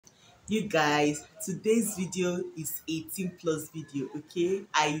You guys, today's video is 18 plus video, okay?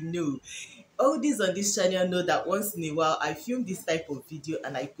 I know. All these on this channel know that once in a while I film this type of video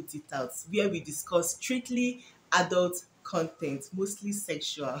and I put it out where we discuss strictly adult content, mostly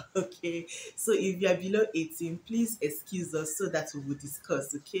sexual, okay? So if you are below 18, please excuse us so that we will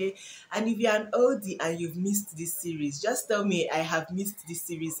discuss, okay? And if you're an oldie and you've missed this series, just tell me I have missed this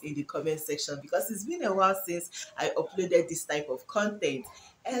series in the comment section because it's been a while since I uploaded this type of content.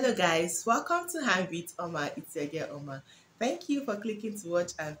 Hello guys, welcome to Hang with Omaa. It's your girl Omaa. Thank you for clicking to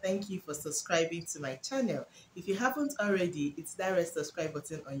watch and thank you for subscribing to my channel. If you haven't already, it's that red subscribe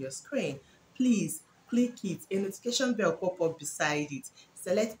button on your screen. Please click it. A notification bell pop up beside it.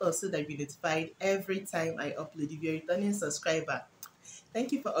 Select all so that you'll be notified every time I upload. If you're a returning subscriber,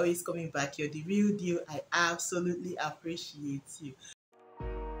 thank you for always coming back. You're the real deal. I absolutely appreciate you.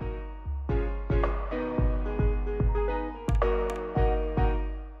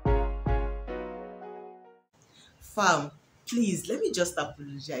 Fam, please let me just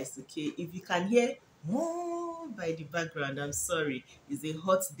apologize, okay? If you can hear more by the background, I'm sorry. It's a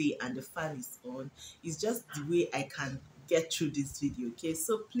hot day and the fan is on. It's just the way I can get through this video, okay?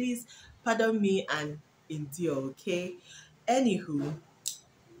 So please pardon me and endure, okay? Anywho,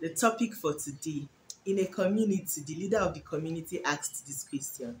 the topic for today. In a community, the leader of the community asked this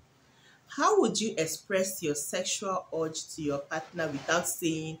question: how would you express your sexual urge to your partner without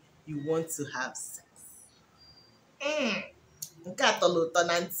saying you want to have sex? Nke a tọrọ ụtọ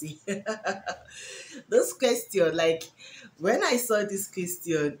na ntị. This question, like, when I saw this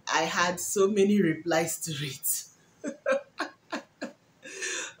question, I had so many replies to it.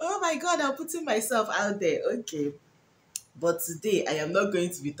 Oh my God, I'm putting myself out there. Okay. But today, I am not going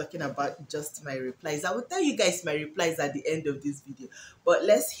to be talking about just my replies. I will tell you guys my replies at the end of this video. But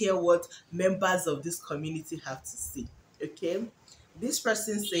let's hear what members of this community have to say. Okay? This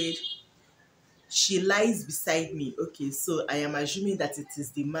person said, she lies beside me. Okay, so I am assuming that it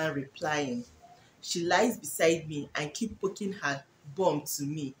is the man replying. She lies beside me and keep poking her bum to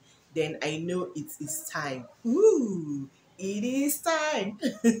me. Then I know it is time. Ooh, it is time.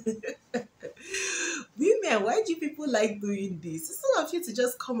 Women, why do people like doing this? Instead of you to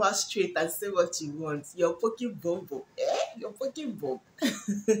just come out straight and say what you want, you're poking bum. You're poking bum.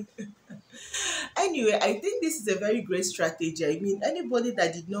 Anyway, I think this is a very great strategy. I mean, anybody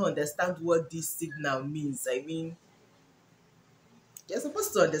that did not understand what this signal means, I mean, you're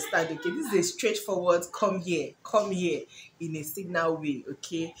supposed to understand, okay? This is a straightforward come here in a signal way,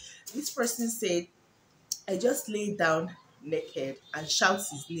 okay? This person said, I just lay down naked and shout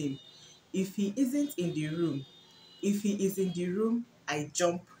his name. If he isn't in the room, if he is in the room, I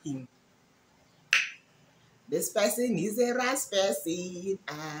jump him. This person is a rash person.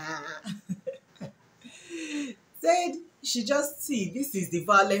 Said she just see, this is the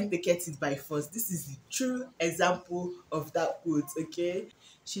violent take it by force. This is the true example of that quote, okay?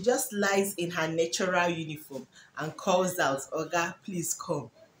 She just lies in her natural uniform and calls out, Oga, please come.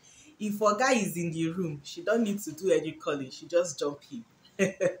 If Oga is in the room, she don't need to do any calling. She just jump him.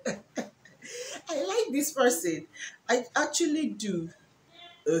 I like this person. I actually do.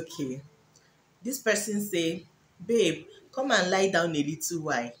 Okay. This person say, babe, come and lie down a little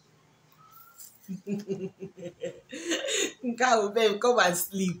while. Go, babe, come and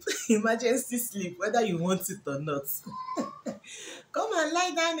sleep. Emergency sleep, whether you want it or not. Come and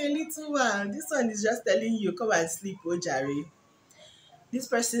lie down a little while. This one is just telling you, come and sleep, Ojare. This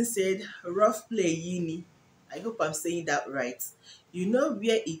person said, rough play, Yini. I hope I'm saying that right. You know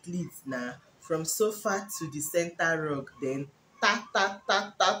where it leads now? From sofa to the center rug, then tap, tap,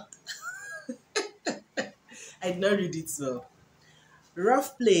 tap, tap. I did not read it well.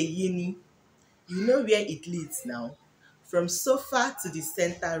 Rough play, Yini. You know where it leads now? From sofa to the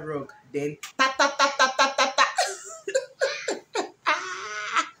center rug, then ta ta ta ta ta ta ta.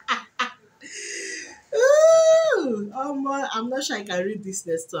 Ooh, I'm not sure I can read this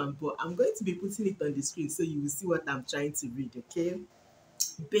next one, but I'm going to be putting it on the screen so you will see what I'm trying to read, okay?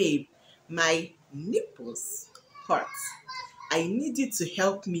 Babe, my nipples hurt. I need you to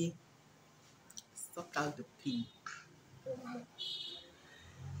help me suck out the pain.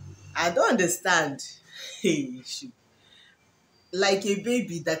 I don't understand. Hey, like a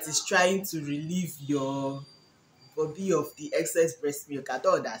baby that is trying to relieve your body of the excess breast milk. I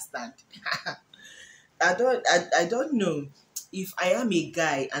don't understand. I don't know. If I am a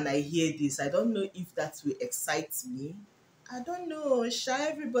guy and I hear this, I don't know if that will excite me. I don't know. Share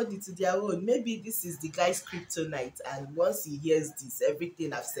everybody to their own. Maybe this is the guy's kryptonite, and once he hears this,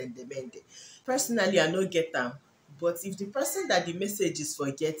 everything I've sent them ended. Personally, I don't get them. But if the person that the message is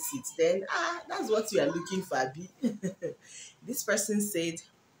for gets it, then that's what you are looking for, Abi. This person said,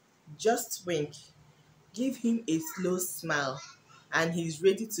 Just wink, give him a slow smile, and he's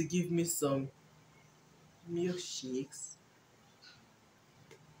ready to give me some milkshakes.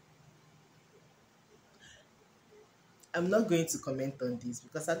 I'm not going to comment on this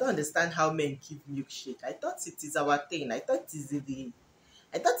because I don't understand how men give milkshake. I thought it is our thing. I thought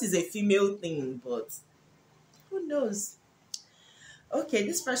it's a female thing, but who knows? Okay,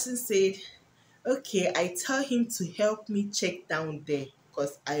 this person said, okay, I tell him to help me check down there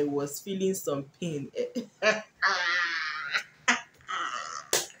because I was feeling some pain.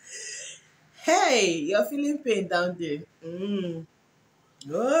 Hey, you're feeling pain down there.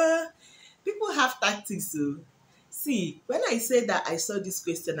 Oh, people have tactics. So, see, when I said that I saw this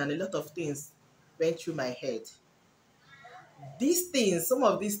question and a lot of things went through my head, these things, some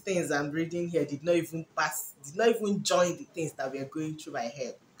of these things I'm reading here did not even join the things that were going through my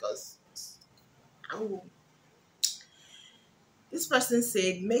head because ow. This person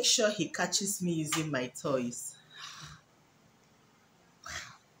said, make sure he catches me using my toys.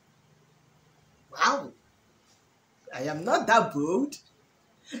 Wow, I am not that bold.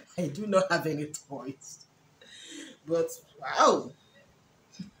 I do not have any toys. But wow,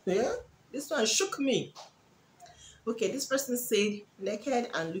 yeah, this one shook me. Okay, this person said, naked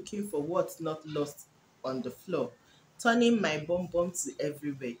and looking for what's not lost on the floor, turning my bum bum to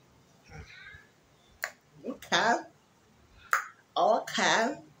everywhere. Okay,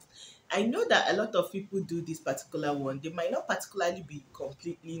 okay. I know that a lot of people do this particular one. They might not particularly be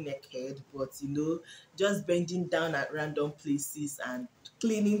completely naked, but just bending down at random places and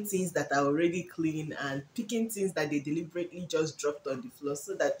cleaning things that are already clean and picking things that they deliberately just dropped on the floor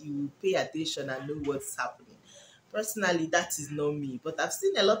so that you will pay attention and know what's happening. Personally, that is not me, but I've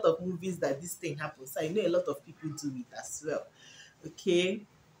seen a lot of movies that this thing happens. So I know a lot of people do it as well. Okay.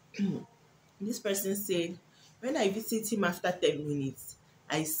 This person said, when I visit him after 10 minutes,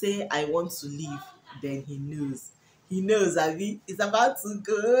 I say I want to leave. Then he knows. He knows, Abby, it's about to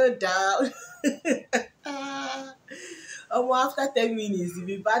go down. After 10 minutes, you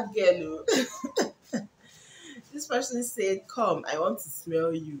be bad girl. Oh. This person said, come, I want to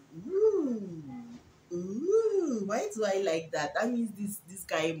smell you. Ooh. Ooh, why do I like that? That means this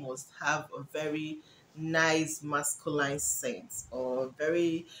guy must have a very nice masculine scent or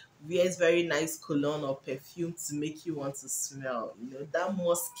wears very nice cologne or perfume to make you want to smell. That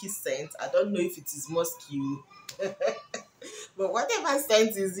musky scent. I don't know if it is musky, but whatever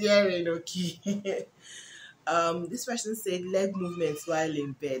scent is hearing, okay. This person said leg movements while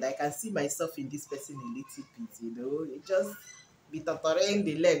in bed. I can see myself in this person a little bit. It just be tottering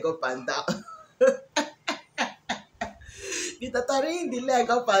the leg up and down. Be tottering the leg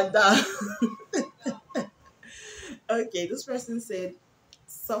up and down. Okay, this person said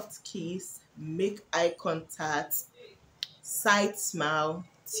soft kiss, make eye contact, side smile,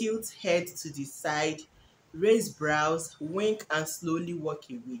 tilt head to the side, raise brows, wink, and slowly walk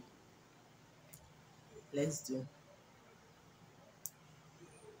away. Let's do.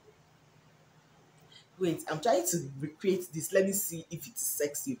 Wait, I'm trying to recreate this. Let me see if it is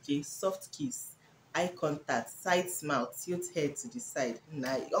sexy, okay? Soft kiss, eye contact, side smile, tilt head to the side.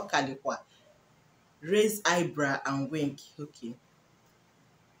 Nah, okay, raise eyebrow and wink. Okay.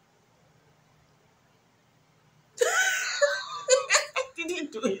 I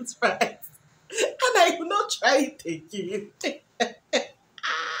didn't do it right. And I will not try it again.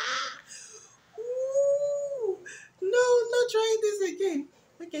 Ooh, no, not trying this again.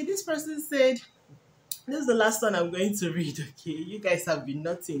 Okay, this person said, this is the last one I'm going to read, okay? You guys have been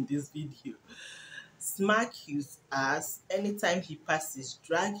naughty in this video. Smack his ass anytime he passes,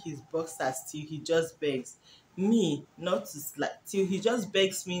 drag his boxers till he just begs me not to slap, till he just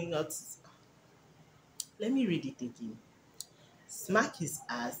begs me not to. Let me read it again. Smack his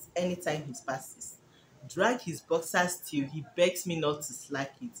ass anytime he passes, drag his boxers till he begs me not to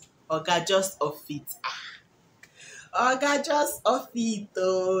slack it. Oga, just off it. Oga, just off it,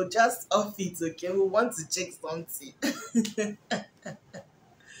 oh, just off it, okay? We want to check something.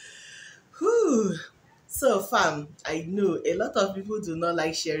 Whew. So, fam, I know a lot of people do not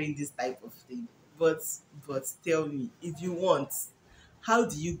like sharing this type of thing, but tell me, if you want, how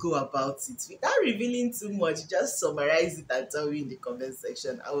do you go about it? Without revealing too much, just summarize it and tell me in the comment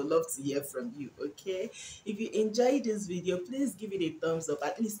section. I would love to hear from you, okay? If you enjoyed this video, please give it a thumbs up.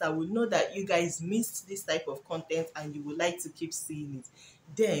 At least I will know that you guys missed this type of content and you would like to keep seeing it.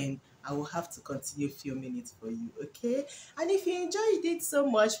 Then I will have to continue filming it for you, okay? And if you enjoyed it so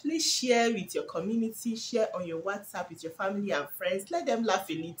much, please share with your community, share on your WhatsApp with your family and friends. Let them laugh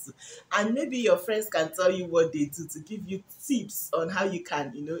a little. And maybe your friends can tell you what they do to give you tips on how you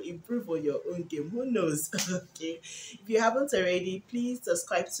can, improve on your own game. Who knows? Okay. If you haven't already, please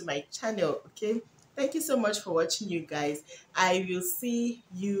subscribe to my channel, okay? Thank you so much for watching, you guys. I will see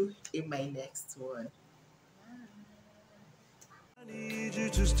you in my next one. I need you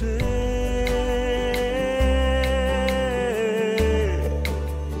to stay.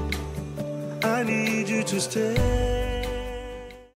 I need you to stay.